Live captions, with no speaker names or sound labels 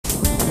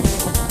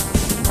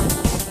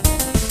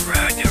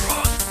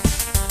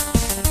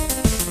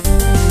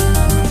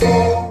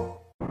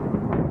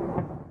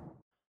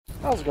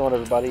How's it going,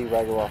 everybody?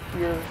 Raging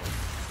here.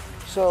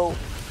 So,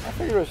 I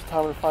figured it was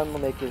time to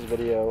finally make this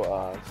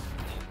video.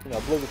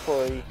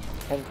 Obligatory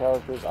 10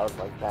 characters I would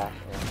like back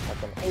in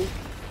Tekken 8.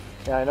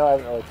 And I know I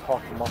haven't really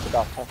talked much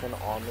about Tekken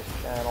on this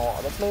channel.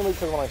 That's mainly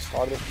because when I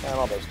started this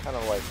channel, there was kind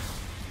of like,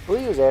 I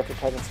believe it was after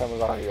Tekken 7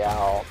 was already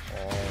out,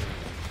 and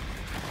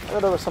I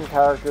know there were some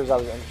characters I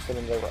was interested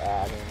in they were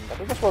adding, but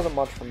there just wasn't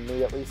much for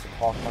me, at least, to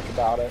talk much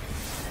about it.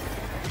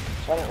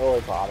 So I didn't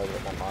really bother with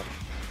it that much.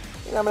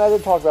 I mean, I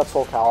did talk about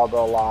Skoufalos a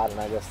lot, and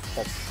I guess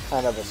that's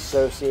kind of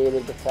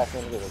associated with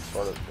Tekken because it's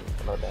sort of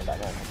another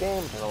dynamic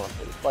game, it's another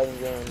fighting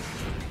game.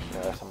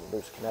 There's some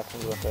loose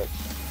connections with it.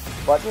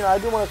 But, I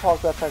do want to talk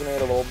about Tekken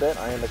 8 a little bit.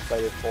 I am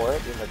excited for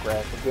it. The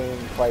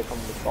gameplay from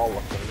this all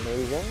looks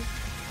amazing.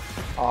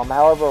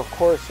 However, of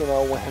course, when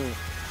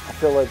I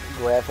feel like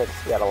graphics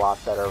get a lot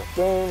better with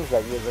games,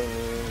 that usually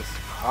means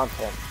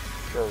content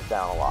goes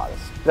down a lot,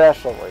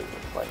 especially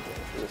in fighting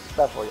games. We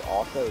especially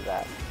all know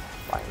that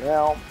by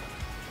now.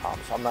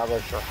 So I'm not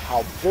really sure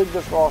how big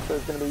this roster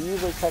is going to be.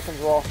 Usually Tekken's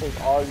rosters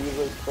are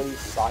usually pretty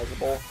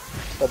sizable,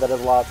 but that is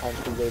a lot of times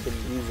because they've been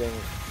using,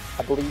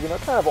 I believe,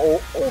 kind of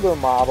older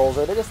models,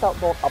 or they just don't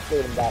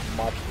update them that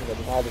much. They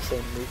have the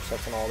same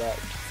movesets and all that.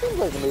 It seems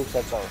like the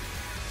movesets are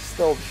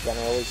still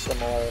generally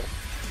similar,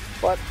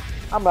 but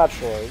I'm not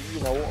sure.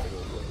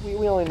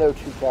 We only know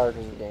 2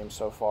 characters in the game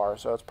so far,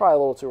 so it's probably a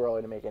little too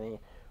early to make any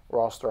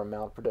roster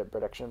amount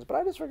predictions, but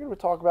I just figured we'd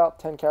talk about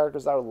 10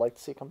 characters that I would like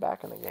to see come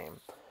back in the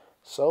game.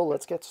 So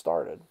let's get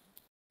started.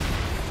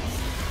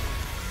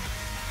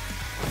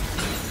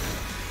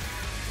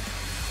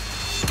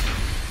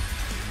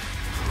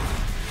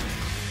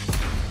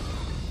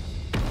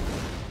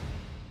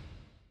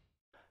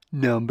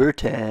 Number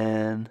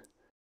 10.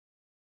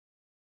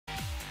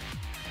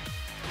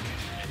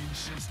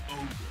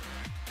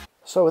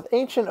 So with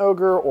Ancient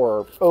Ogre,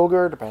 or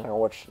Ogre, depending on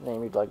which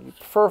name you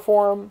prefer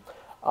for him,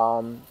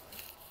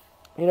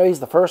 he's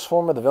the first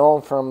form of the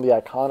villain from the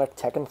iconic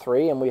Tekken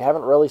 3, and we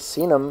haven't really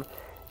seen him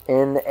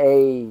in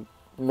a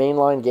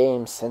mainline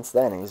game since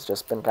then. He's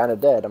just been kind of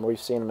dead. I mean, we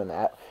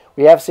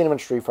have seen him in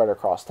Street Fighter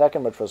Cross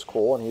Tekken, which was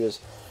cool, and he was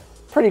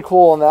pretty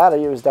cool in that.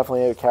 He was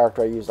definitely a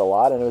character I used a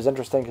lot, and it was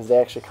interesting because they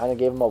actually kind of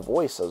gave him a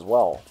voice as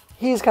well.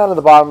 He's kind of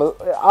the bottom of...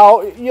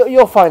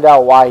 You'll find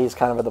out why he's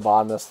kind of at the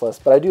bottom of this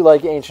list, but I do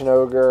like Ancient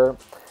Ogre.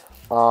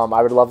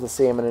 I would love to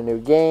see him in a new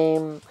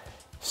game.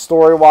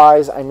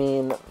 Story-wise, I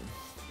mean,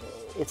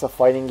 it's a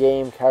fighting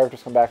game.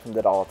 Characters come back from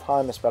dead all the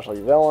time, especially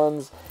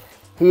villains.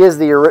 He is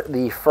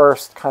the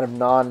first kind of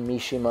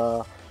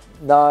non-Mishima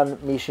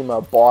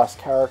boss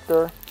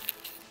character.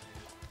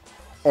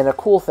 And a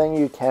cool thing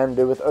you can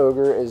do with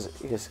Ogre is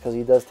because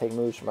he does take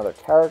moves from other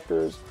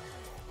characters,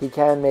 you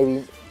can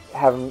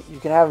have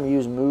him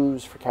use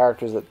moves for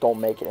characters that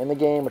don't make it in the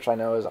game, which I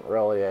know isn't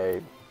really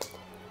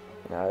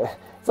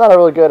it's not a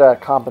really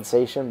good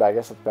compensation, but I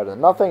guess it's better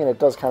than nothing, and it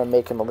does kind of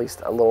make him at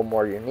least a little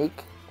more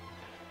unique.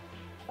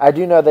 I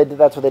do know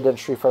that's what they did in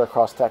Street Fighter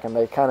Cross Tekken.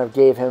 They kind of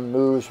gave him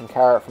moves from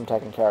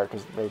Tekken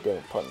characters that they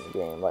didn't put in the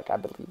game. Like, I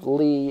believe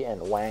Lee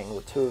and Wang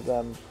were 2 of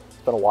them. It's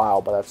been a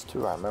while, but that's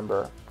 2 I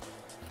remember.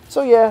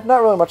 So yeah,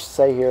 not really much to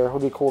say here. It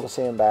would be cool to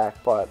see him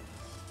back, but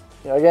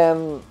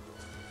again,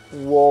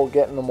 we'll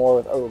get into more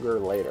with Ogre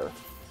later.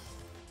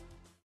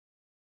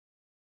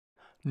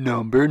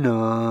 Number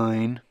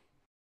 9.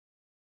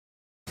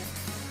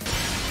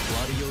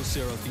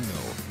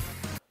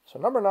 So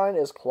number 9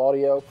 is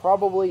Claudio,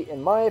 probably,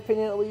 in my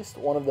opinion at least,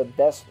 one of the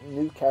best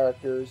new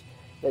characters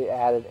they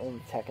added in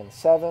Tekken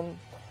 7.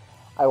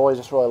 I always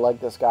just really like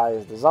this guy,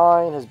 his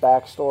design, his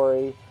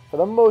backstory. For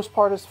the most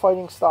part, his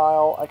fighting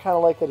style. I kind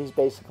of like that he's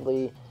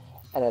basically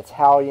an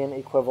Italian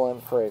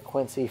equivalent for a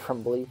Quincy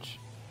from Bleach.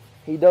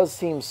 He does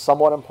seem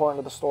somewhat important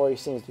to the story. He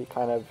seems to be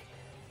kind of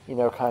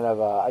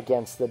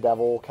against the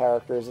devil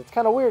characters. It's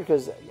kind of weird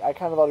because I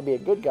kind of thought he'd be a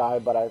good guy,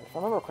 but if I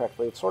remember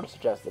correctly, it sort of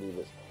suggested he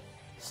was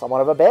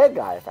somewhat of a bad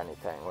guy, if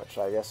anything, which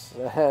I guess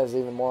is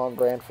even more on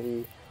brand for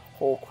the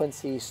whole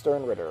Quincy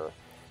Sternritter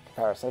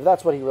comparison, if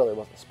that's what he really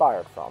was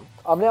inspired from.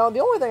 Now, the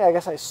only thing I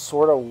guess I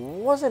sort of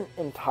wasn't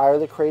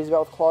entirely crazy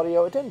about with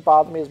Claudio, it didn't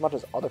bother me as much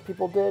as other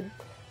people did,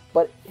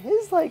 but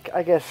his,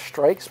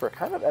 strikes were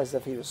kind of as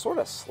if he was sort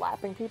of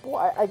slapping people.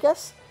 I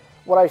guess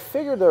what I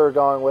figured they were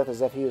going with is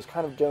if he was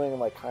kind of doing,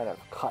 kind of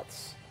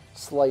cuts,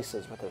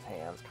 slices with his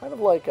hands, kind of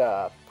like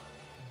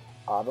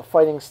the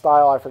fighting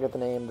style, I forget the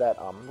name, that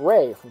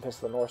Ray from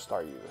Fist of the North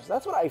Star used.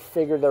 That's what I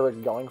figured they were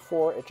going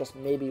for. It just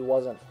maybe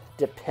wasn't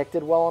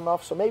depicted well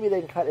enough, so maybe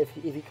they can if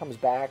he comes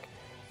back,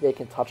 they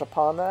can touch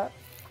upon that.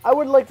 I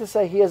would like to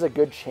say he has a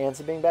good chance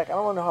of being back. I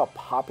don't know how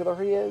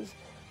popular he is,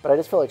 but I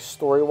just feel like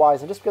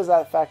story-wise, and just because of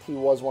that fact he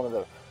was one of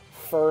the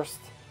first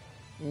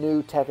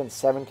new Tekken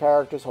 7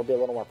 characters, he'll be a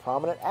little more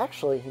prominent.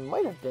 Actually, he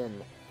might have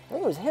been, I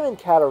think it was him and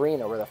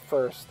Katarina were the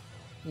first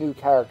new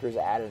characters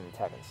added in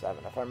Tekken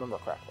 7, if I remember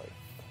correctly.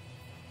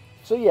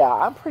 So yeah,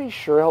 I'm pretty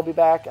sure he'll be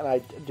back, and I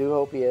do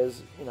hope he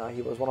is.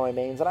 He was one of my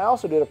mains, and I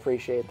also did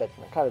appreciate that,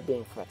 kind of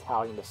being from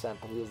Italian descent,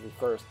 that he was the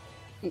first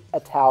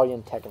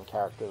Italian Tekken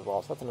character as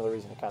well. So that's another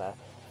reason he kind of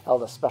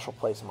held a special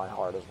place in my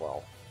heart as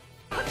well.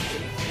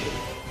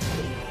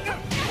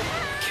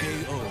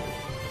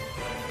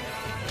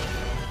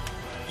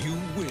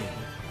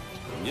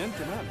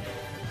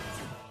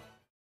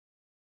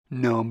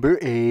 Number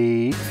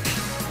 8.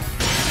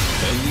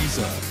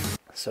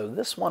 So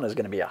this one is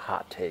going to be a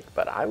hot take,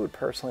 but I would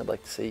personally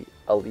like to see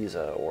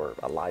Eliza or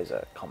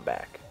Eliza come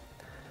back.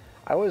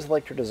 I always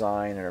liked her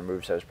design, and her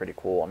moveset was pretty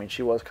cool. I mean,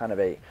 she was kind of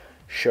a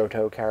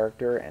Shoto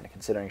character, and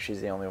considering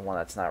she's the only one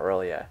that's not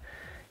really a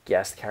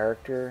guest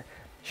character,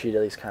 she'd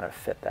at least kind of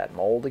fit that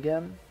mold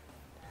again.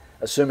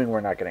 Assuming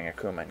we're not getting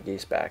Akuma and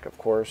Geese back, of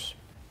course.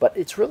 But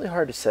it's really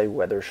hard to say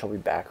whether she'll be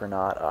back or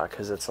not,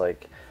 because it's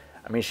like,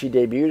 I mean, she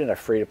debuted in a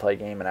free-to-play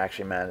game and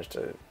actually managed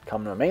to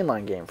come to a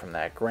mainline game from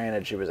that.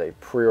 Granted, she was a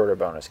pre-order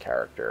bonus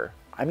character.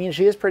 I mean,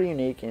 she is pretty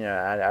unique. You know,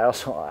 I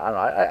also, I don't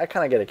know, I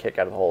kind of get a kick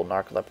out of the whole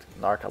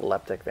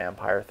narcoleptic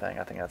vampire thing.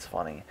 I think that's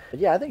funny. But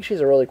yeah, I think she's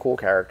a really cool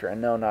character,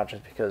 and no, not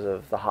just because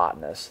of the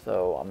hotness,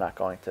 though I'm not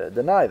going to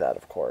deny that,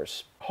 of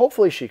course.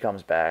 Hopefully she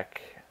comes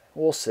back.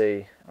 We'll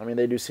see. I mean,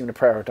 they do seem to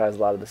prioritize a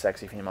lot of the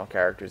sexy female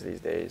characters these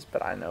days,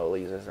 but I know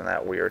Lisa's in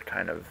that weird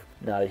kind of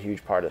not a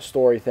huge part of the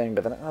story thing.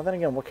 But then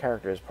again, what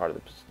character is part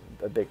of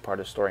a big part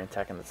of the story in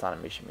Tekken that's not a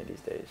Mishima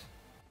these days?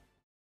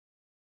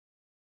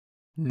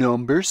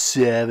 Number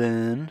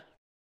 7.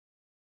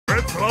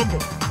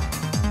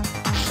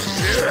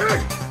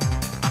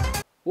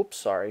 Whoops,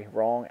 sorry,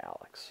 wrong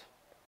Alex.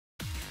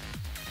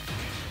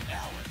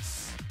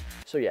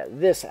 So yeah,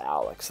 this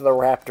Alex, the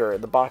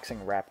Raptor, the boxing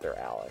Raptor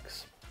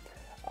Alex.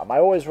 I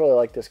always really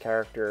like this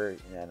character,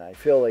 and I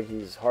feel like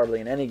he's hardly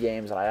in any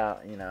games.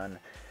 And and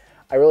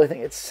I really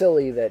think it's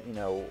silly that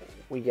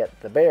we get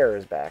the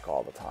Bears back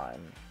all the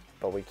time,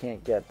 but we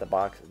can't get the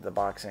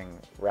boxing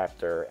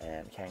Raptor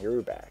and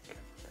Kangaroo back.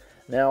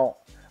 Now,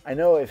 I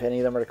know if any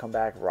of them were to come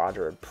back,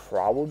 Roger would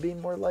probably be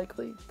more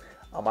likely.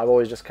 I've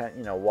always just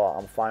kind of, while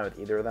I'm fine with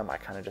either of them, I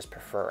kind of just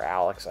prefer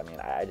Alex. I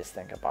mean, I just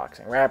think a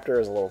boxing Raptor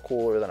is a little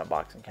cooler than a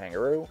boxing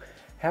Kangaroo.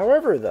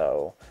 However,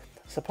 though,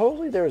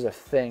 supposedly there's a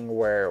thing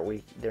where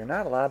they're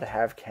not allowed to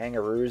have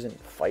kangaroos in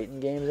fighting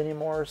games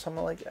anymore or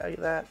something like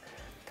that.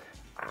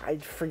 I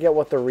forget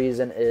what the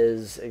reason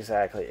is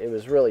exactly. It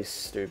was really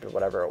stupid,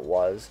 whatever it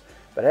was.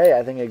 But hey,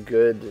 I think a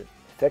good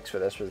fix for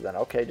this was then,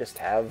 okay, just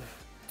have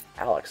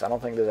Alex. I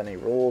don't think there's any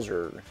rules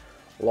or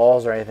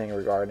laws or anything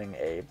regarding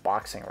a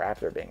boxing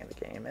Raptor being in the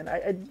game. And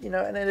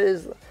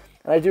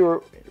I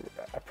do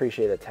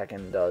appreciate that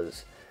Tekken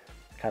does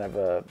kind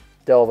of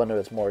delve into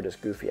its more just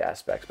goofy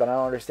aspects, but I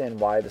don't understand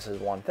why this is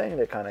one thing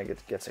that kind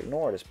of gets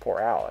ignored, is poor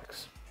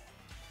Alex.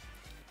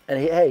 And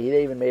he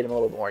even made him a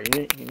little bit more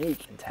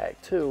unique in Tag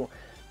 2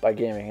 by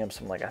giving him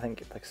some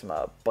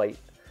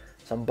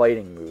some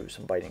biting moves,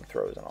 some biting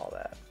throws and all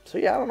that. So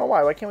yeah, I don't know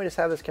why. Why can't we just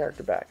have this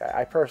character back?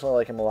 I personally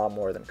like him a lot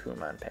more than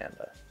Kuma and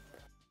Panda.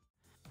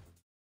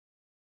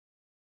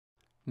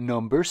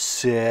 Number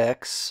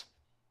 6.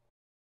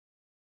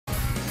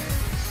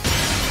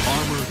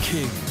 Armor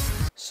King.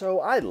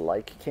 So I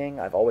like King.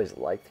 I've always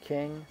liked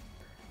King.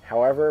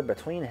 However,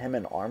 between him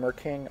and Armor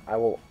King, I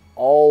will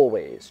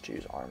always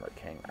choose Armor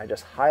King. I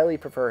just highly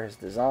prefer his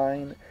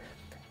design,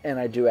 and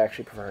I do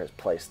actually prefer his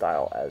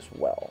playstyle as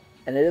well.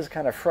 And it is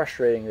kind of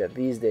frustrating that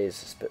these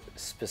days,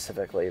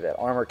 specifically, that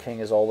Armor King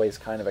is always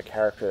kind of a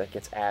character that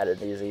gets added.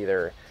 He's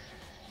either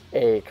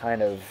a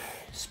kind of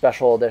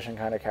special edition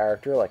kind of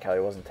character, like how he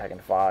was in Tekken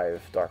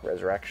 5 Dark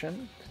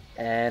Resurrection,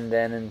 and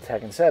then in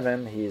Tekken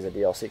 7, he's a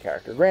DLC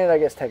character. Granted, I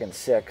guess Tekken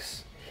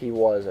 6, he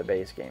was a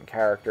base game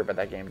character, but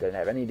that game didn't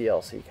have any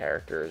DLC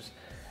characters.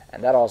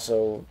 And that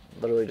also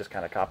literally just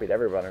kind of copied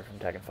everybody from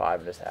Tekken 5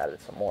 and just added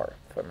some more,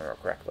 if I remember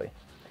correctly,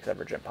 except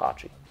for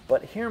Jinpachi.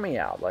 But hear me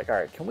out. Like,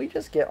 alright, can we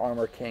just get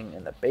Armor King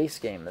in the base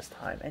game this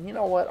time? And you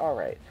know what?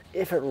 Alright,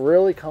 if it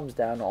really comes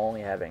down to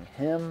only having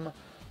him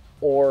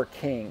or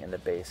King in the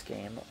base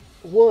game,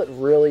 will it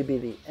really be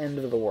the end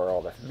of the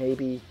world if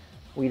maybe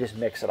we just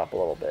mix it up a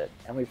little bit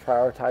and we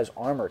prioritize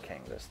Armor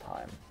King this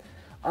time?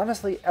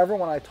 Honestly,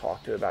 everyone I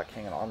talk to about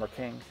King and Armor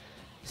King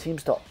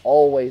seems to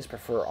always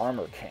prefer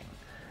Armor King.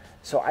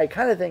 So I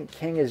kind of think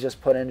King is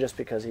just put in just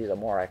because he's a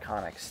more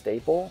iconic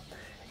staple.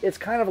 It's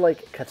kind of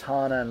like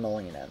Katana and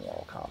Mileena in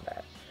Mortal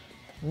Kombat.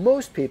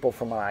 Most people,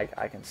 from what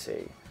I can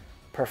see,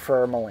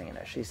 prefer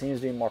Mileena. She seems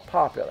to be more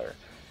popular.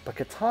 But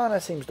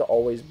Katana seems to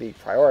always be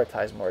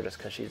prioritized more just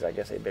because she's, I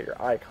guess, a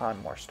bigger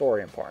icon, more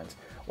story importance.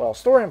 Well,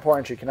 story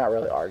importance you cannot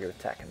really argue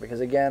with Tekken, because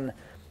again,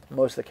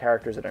 most of the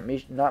characters that are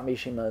not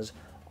Mishimas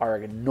are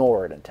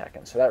ignored in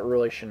Tekken, so that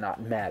really should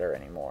not matter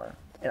anymore.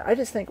 And I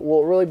just think,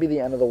 will it really be the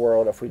end of the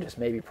world if we just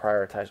maybe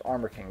prioritize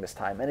Armor King this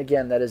time? And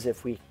again, that is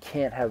if we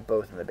can't have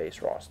both in the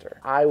base roster.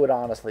 I would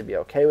honestly be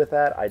okay with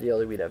that.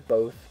 Ideally, we'd have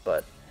both,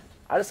 but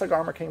I just like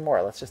Armor King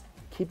more. Let's just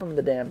keep him in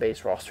the damn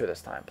base roster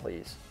this time,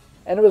 please.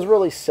 And it was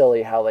really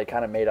silly how they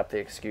kind of made up the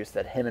excuse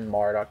that him and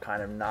Marduk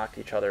kind of knocked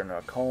each other into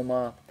a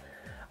coma.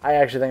 I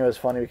actually think it was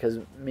funny because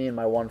me and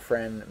my one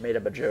friend made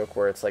up a joke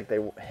where it's like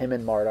him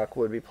and Marduk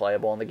would be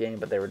playable in the game,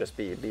 but they would just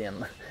be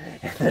in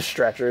the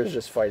stretchers,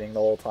 just fighting the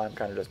whole time,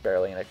 kind of just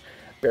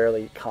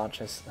barely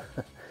conscious.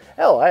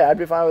 Hell, I'd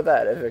be fine with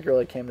that if it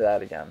really came to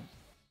that again.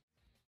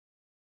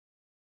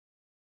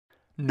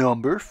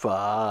 Number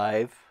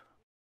 5.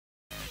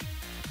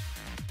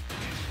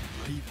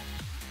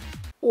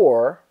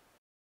 Or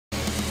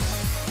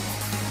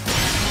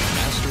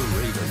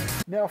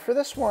Now for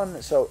this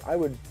one, so I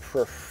would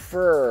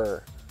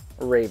prefer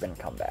Raven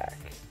come back.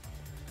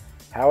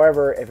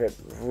 However, if it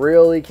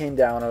really came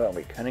down to it and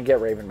we couldn't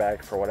get Raven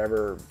back for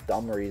whatever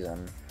dumb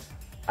reason,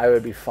 I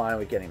would be fine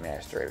with getting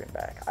Master Raven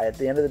back. At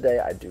the end of the day,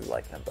 I do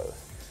like them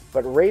both.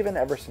 But Raven,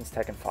 ever since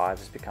Tekken 5,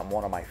 has become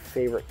one of my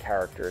favorite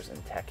characters in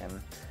Tekken.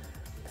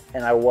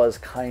 And I was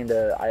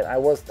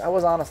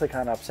honestly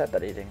kind of upset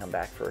that he didn't come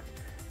back for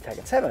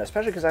Tekken 7,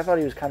 especially because I thought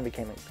he was kind of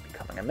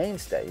becoming a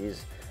mainstay.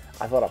 He's,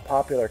 I thought, a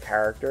popular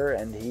character,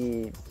 and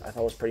I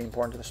thought was pretty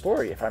important to the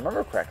story. If I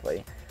remember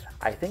correctly,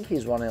 I think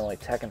he's one of the only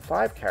Tekken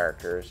 5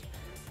 characters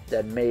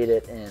that made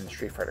it in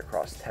Street Fighter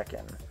Cross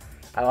Tekken.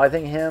 I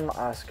think him,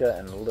 Asuka,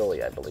 and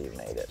Lily, I believe,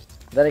 made it.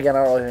 Then again,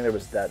 I don't really think there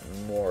was that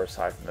more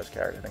aside from those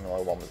characters. I think the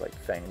only one was like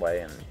Feng Wei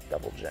and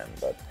Double Jin,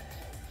 but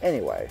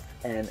anyway.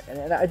 And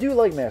I do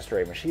like Master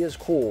Raven. She is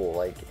cool,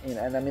 like, you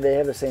know, and I mean, they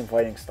have the same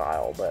fighting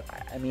style, but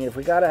I mean, if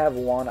we gotta have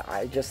one,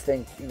 I just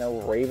think, you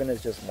know, Raven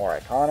is just more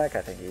iconic.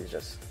 I think he's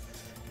just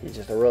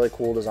a really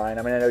cool design.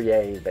 I mean, I know,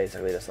 yeah, he's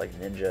basically just like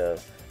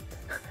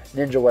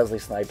Ninja Wesley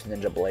Snipes,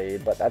 Ninja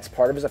Blade, but that's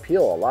part of his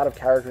appeal. A lot of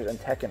characters in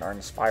Tekken are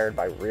inspired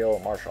by real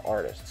martial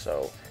artists.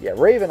 So yeah,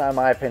 Raven, in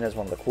my opinion, is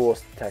one of the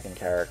coolest Tekken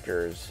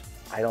characters.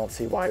 I don't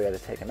see why we had to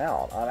take him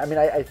out. I mean,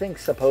 I think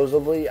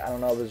supposedly, I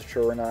don't know if it's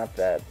true or not,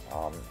 that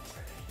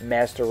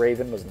Master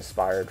Raven was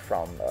inspired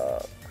from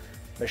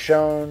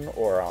Michonne,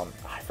 or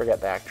I forget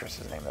the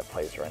actress's name that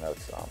plays her. I know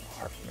it's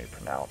hard for me to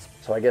pronounce.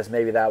 So I guess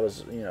maybe that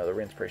was, you know, the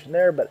re-inspiration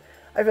there, but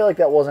I feel like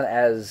that wasn't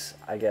as,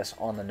 I guess,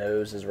 on the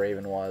nose as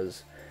Raven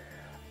was.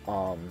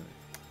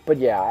 But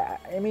yeah,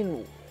 I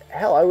mean,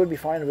 hell, I would be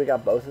fine if we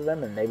got both of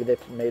them and maybe they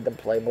made them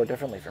play more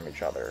differently from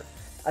each other.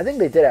 I think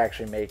they did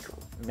actually make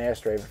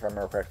Master Raven, if I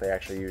remember correctly,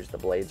 actually use the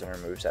blades in her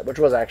moveset, which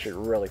was actually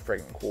really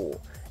freaking cool,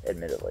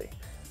 admittedly.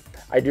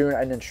 And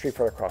in Street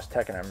Fighter Cross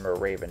Tekken, I remember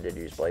Raven did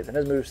use blades in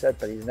his moveset,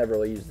 but he's never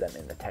really used them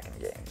in the Tekken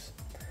games.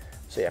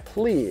 So yeah,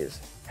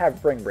 please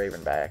bring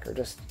Raven back, or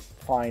just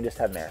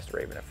have Master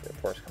Raven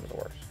if worse comes to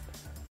worse.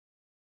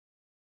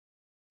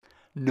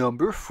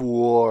 Number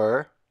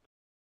 4.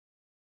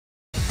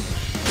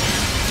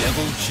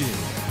 Devil Jin.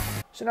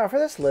 So now for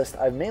this list,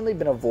 I've mainly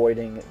been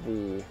avoiding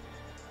the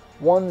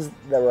ones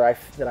that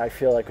I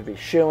feel like could be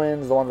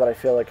shoo-ins, the ones that I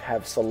feel like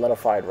have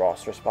solidified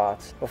roster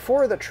spots.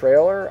 Before the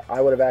trailer, I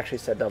would have actually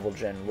said Devil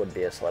Jin would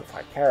be a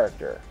solidified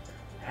character.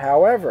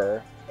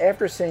 However,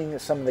 after seeing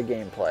some of the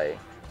gameplay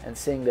and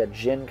seeing that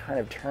Jin kind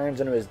of turns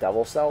into his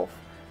devil self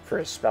for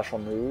his special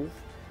move,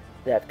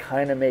 that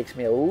kind of makes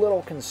me a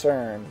little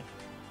concerned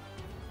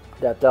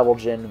that Devil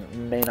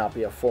Jin may not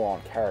be a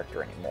full-on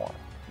character anymore.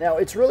 Now,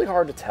 it's really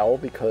hard to tell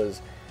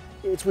because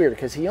it's weird,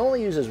 because he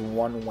only uses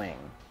one wing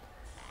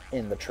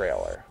in the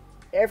trailer.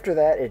 After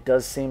that, it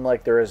does seem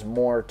like there is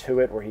more to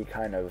it, where he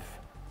kind of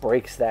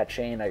breaks that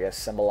chain, I guess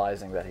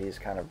symbolizing that he's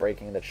kind of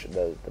breaking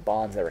the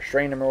bonds that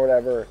restrain him or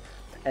whatever,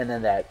 and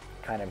then that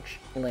kind of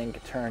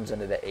link turns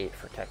into the 8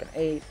 for Tekken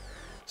 8.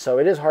 So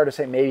it is hard to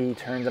say. Maybe he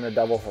turns into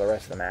double for the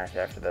rest of the match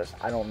after this.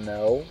 I don't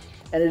know.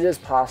 And it is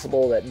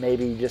possible that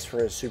maybe just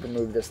for his super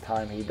move this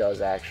time, he does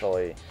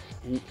actually,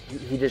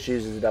 he just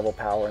uses the double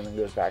power and then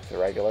goes back to the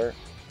regular,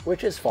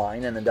 which is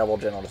fine, and then Devil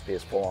Jin will just be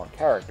his full-on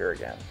character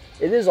again.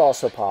 It is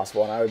also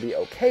possible, and I would be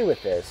okay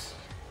with this,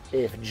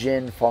 if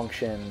Jin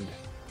functioned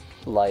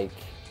like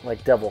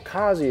Devil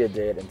Kazuya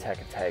did in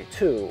Tekken Tag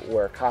 2,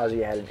 where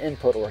Kazuya had an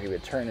input where he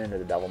would turn into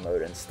the devil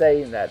mode and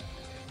stay in that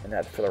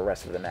for the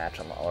rest of the match,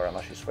 or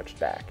unless you switched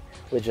back,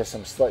 with just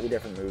some slightly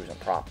different moves and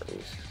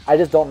properties. I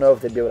just don't know if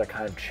they'd be able to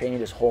kind of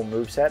change his whole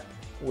moveset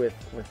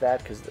with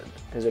that, because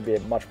it'd be a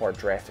much more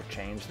drastic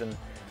change than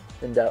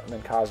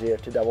Kazuya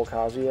to Devil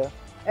Kazuya.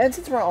 And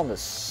since we're on the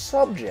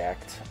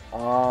subject,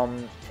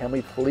 can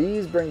we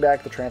please bring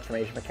back the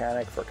transformation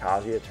mechanic for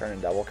Kazuya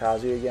turning Devil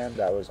Kazuya again?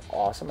 That was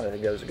awesome, and I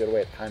think that was a good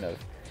way to kind of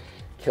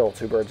kill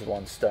two birds with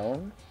one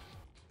stone.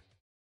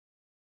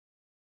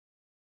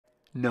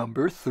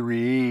 Number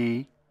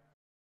 3.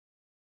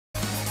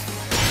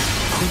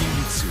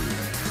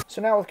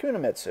 So now with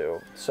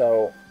Kunimitsu,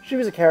 so she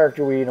was a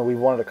character we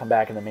wanted to come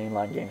back in the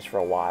mainline games for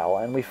a while,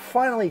 and we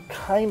finally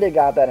kind of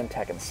got that in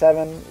Tekken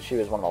 7. She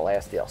was one of the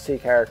last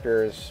DLC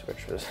characters,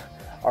 which was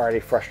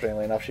already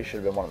frustratingly enough, she should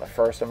have been one of the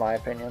first in my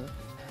opinion.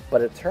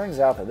 But it turns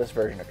out that this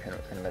version of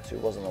Kunimitsu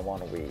wasn't the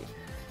one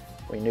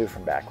we knew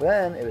from back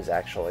then. It was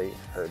actually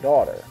her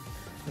daughter.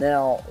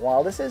 Now,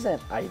 while this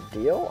isn't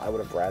ideal, I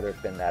would have rather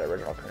it been that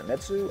original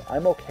Kunimitsu.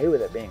 I'm okay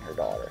with it being her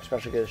daughter,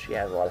 especially because she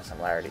has a lot of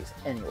similarities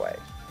anyway.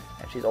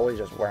 And she's always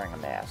just wearing a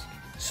mask.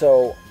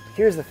 So,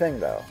 here's the thing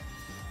though.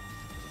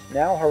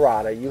 Now,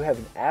 Harada, you have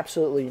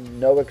absolutely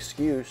no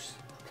excuse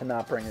to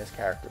not bring this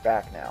character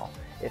back now.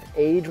 If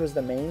age was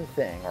the main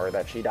thing, or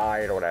that she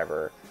died or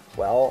whatever,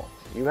 well,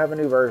 you have a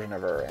new version of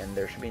her, and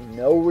there should be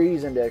no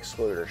reason to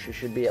exclude her. She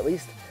should be at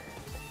least,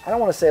 I don't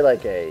want to say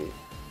like a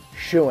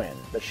shoo-in,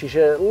 but she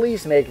should at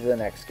least make it to the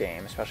next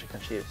game, especially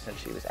since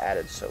she was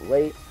added so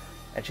late.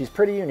 And she's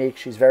pretty unique.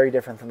 She's very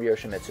different from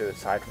Yoshimitsu,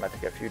 aside from, I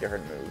think, a few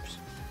different moves.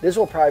 This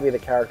will probably be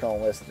the character on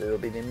the list that will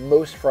be the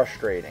most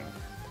frustrating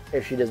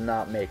if she does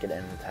not make it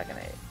in Tekken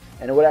 8.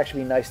 And it would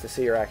actually be nice to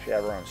see her actually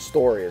have her own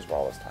story as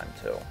well this time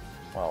too.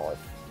 Well, if,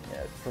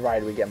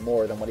 provided we get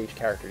more than what each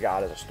character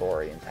got as a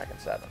story in Tekken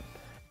 7.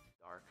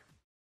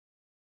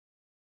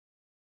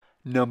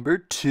 Number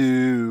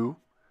 2.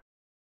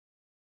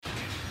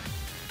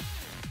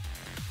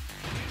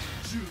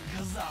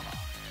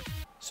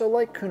 So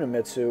like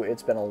Kunimitsu,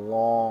 it's been a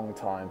long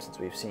time since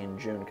we've seen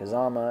Jun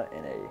Kazama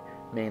in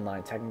a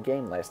mainline Tekken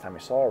game. Last time we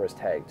saw her was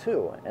Tag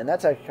 2, and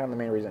that's actually kind of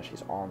the main reason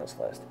she's on this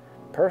list.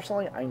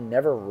 Personally, I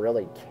never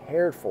really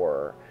cared for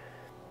her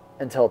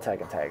until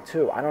Tekken Tag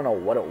 2. I don't know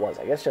what it was.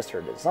 I guess just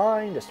her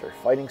design, just her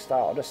fighting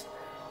style, just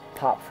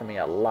popped for me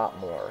a lot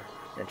more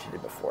than she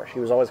did before. She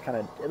was always kind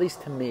of, at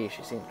least to me,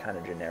 she seemed kind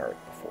of generic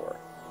before.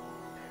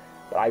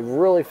 But I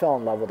really fell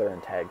in love with her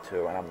in Tag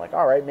 2, and I'm like,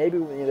 alright, maybe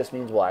this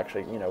means we'll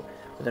actually,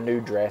 with a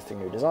new drastic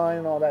new design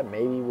and all that,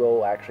 maybe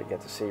we'll actually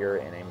get to see her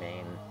in a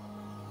main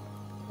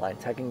line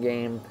Tekken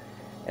game.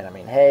 And I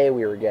mean, hey,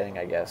 we were getting,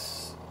 I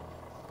guess,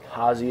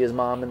 Kazuya's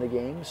mom in the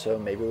game, so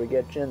maybe we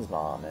get Jin's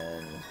mom,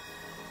 and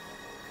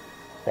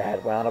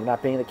that wound up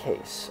not being the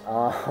case.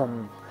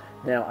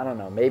 Now, I don't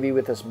know, maybe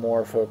with this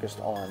more focused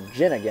on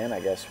Jin again, I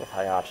guess, with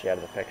Hayashi out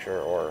of the picture,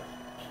 or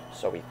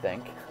so we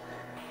think,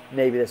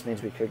 maybe this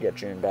means we could get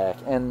Jun back.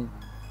 And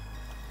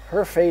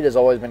her fate has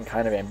always been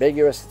kind of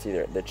ambiguous. It's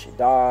either did she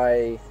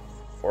die,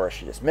 or is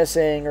she just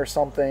missing, or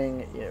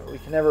something. We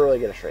can never really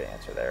get a straight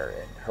answer there,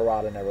 and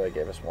Harada never really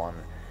gave us one.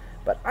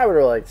 But I would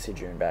really like to see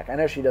Jun back. I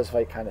know she does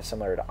fight kind of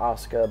similar to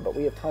Asuka, but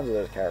we have tons of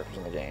those characters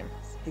in the game.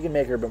 You can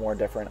make her a bit more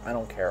different. I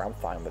don't care. I'm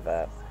fine with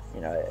that.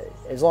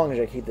 As long as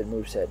I keep the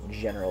moveset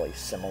generally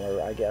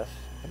similar, I guess.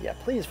 But yeah,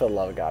 please, for the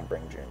love of God,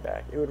 bring Jun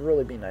back. It would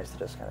really be nice to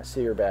just kind of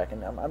see her back.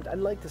 And I'd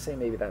like to say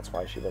maybe that's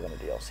why she wasn't a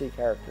DLC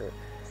character,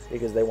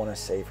 because they want to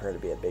save her to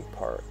be a big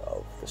part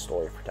of the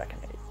story for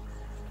Tekken 8.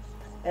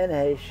 And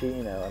hey, she,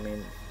 I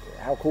mean,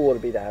 how cool would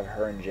it be to have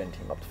her and Jin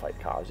team up to fight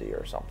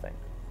Kazuya or something?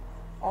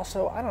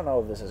 Also, I don't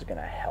know if this is going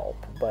to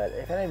help, but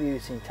if any of you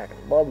have seen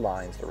Tekken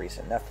Bloodlines, the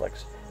recent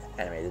Netflix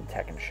animated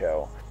Tekken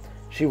show,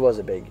 she was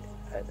a big,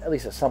 at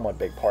least a somewhat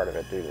big part of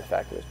it due to the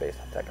fact it was based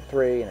on Tekken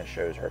 3, and it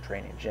shows her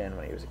training Jin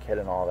when he was a kid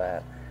and all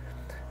that.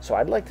 So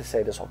I'd like to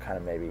say this will kind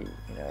of maybe,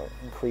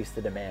 increase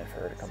the demand for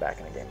her to come back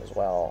in the game as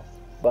well,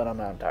 but I'm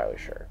not entirely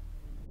sure.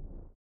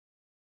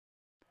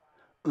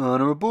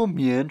 Honorable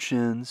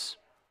mentions.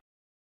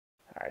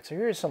 Alright, so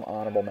here's some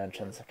honorable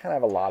mentions. I kind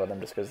of have a lot of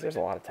them just because there's a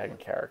lot of Tekken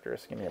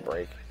characters. Give me a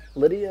break.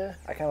 Lydia,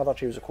 I kind of thought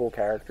she was a cool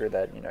character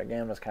that,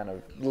 again, was kind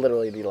of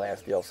literally the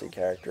last DLC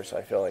character, so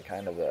I feel like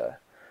kind of the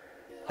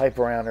hype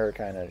around her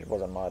kind of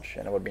wasn't much,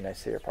 and it would be nice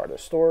to see her part of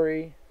the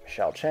story.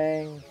 Xiao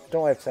Chang,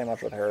 don't have to say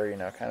much with her,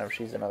 kind of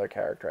she's another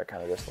character. I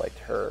kind of disliked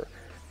her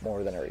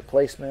more than a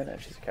replacement, and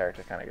she's a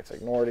character that kind of gets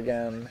ignored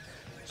again,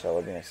 so it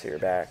would be nice to see her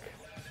back.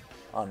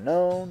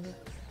 Unknown,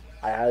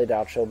 I highly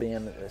doubt she'll be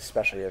in,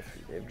 especially if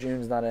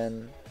Jun's not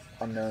in.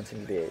 Unknown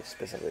seems to be a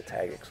specifically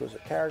tag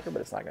exclusive character,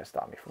 but it's not going to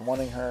stop me from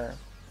wanting her.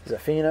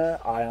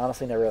 Zafina, I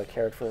honestly never really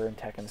cared for her in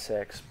Tekken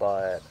 6,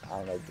 but I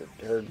don't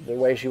know, the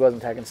way she was in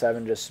Tekken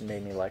 7 just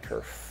made me like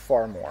her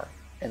far more.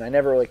 And I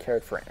never really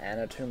cared for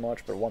Anna too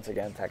much, but once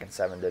again, Tekken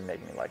 7 did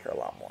make me like her a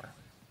lot more.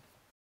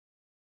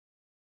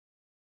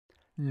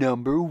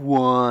 Number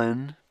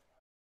 1.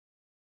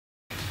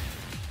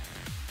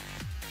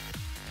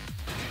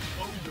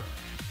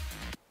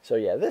 So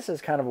yeah, this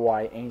is kind of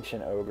why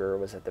Ancient Ogre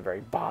was at the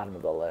very bottom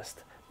of the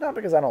list. Not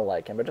because I don't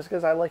like him, but just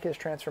because I like his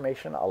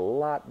transformation a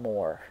lot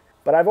more.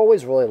 But I've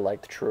always really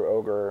liked True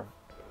Ogre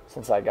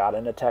since I got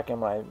into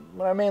Tekken,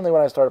 mainly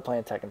when I started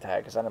playing Tekken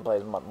Tag, because I didn't play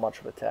as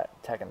much with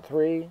Tekken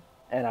 3,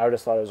 and I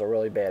just thought it was a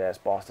really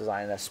badass boss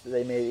design.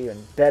 They made it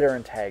even better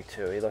in Tag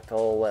 2. He looked a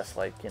little less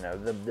like,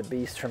 the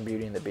Beast from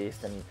Beauty and the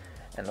Beast, and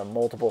the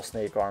multiple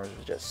snake arms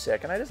was just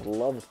sick, and I just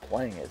loved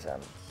playing as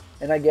him.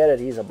 And I get it,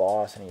 he's a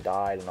boss, and he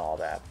died and all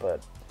that,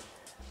 but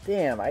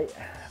damn,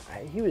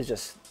 he was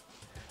just,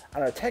 I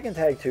don't know, Tekken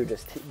Tag 2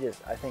 just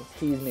I think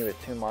teased me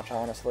with too much,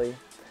 honestly.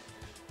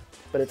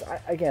 But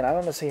I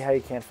don't know, see how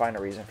you can't find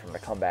a reason for him to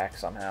come back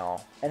somehow.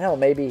 And hell,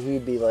 maybe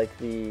he'd be like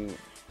he'd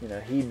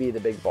be the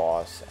big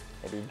boss.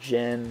 Maybe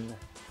Jin,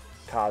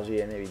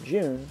 Kazuya, and maybe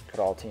Jun could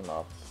all team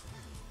up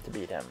to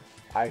beat him.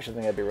 I actually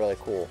think that'd be really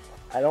cool.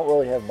 I don't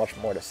really have much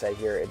more to say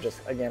here. It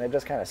just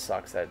kind of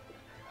sucks that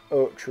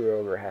True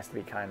Ogre has to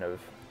be kind of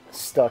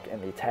stuck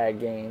in the tag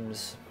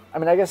games. I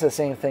mean, I guess the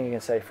same thing you can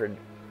say for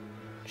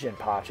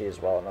Jinpachi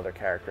as well, another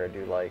character I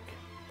do like.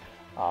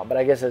 But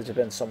I guess it's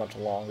been so much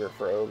longer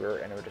for Ogre,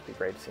 and it would just be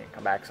great to see him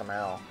come back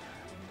somehow.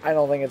 I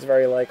don't think it's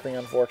very likely,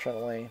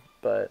 unfortunately,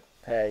 but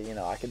hey,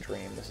 I could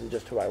dream. This is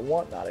just who I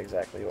want, not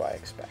exactly who I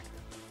expect.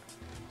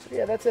 So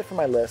yeah, that's it for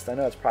my list. I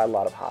know it's probably a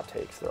lot of hot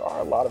takes. There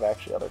are a lot of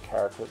actually other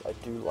characters I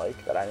do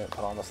like that I didn't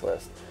put on this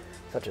list,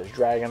 such as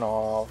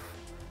Dragunov,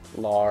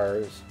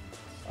 Lars,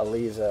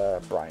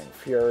 Aliza, Brian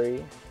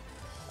Fury.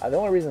 The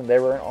only reason they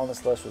weren't on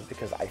this list was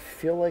because I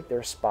feel like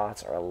their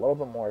spots are a little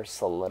bit more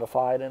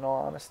solidified, in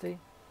all honesty.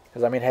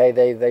 Because, I mean, hey,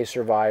 they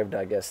survived,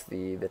 I guess,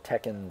 the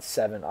Tekken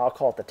 7, I'll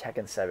call it the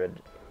Tekken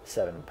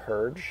 7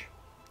 Purge.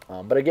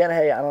 But again,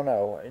 hey, I don't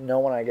know. No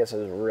one, I guess,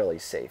 is really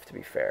safe, to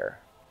be fair.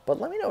 But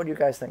let me know what you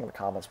guys think in the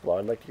comments below.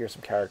 I'd like to hear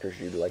some characters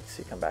you'd like to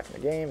see come back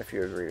in the game, if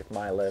you agree with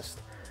my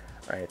list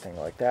or anything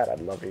like that. I'd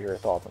love to hear your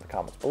thoughts in the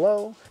comments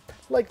below.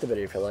 Like the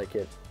video if you like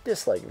it,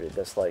 dislike if you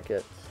dislike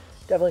it.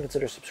 Definitely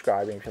consider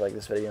subscribing if you like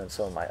this video and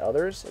some of my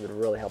others. It would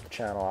really help the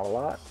channel out a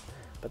lot.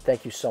 But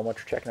thank you so much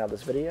for checking out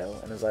this video,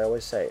 and as I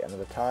always say,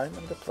 another time,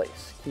 another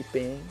place, keep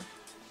being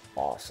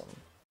awesome.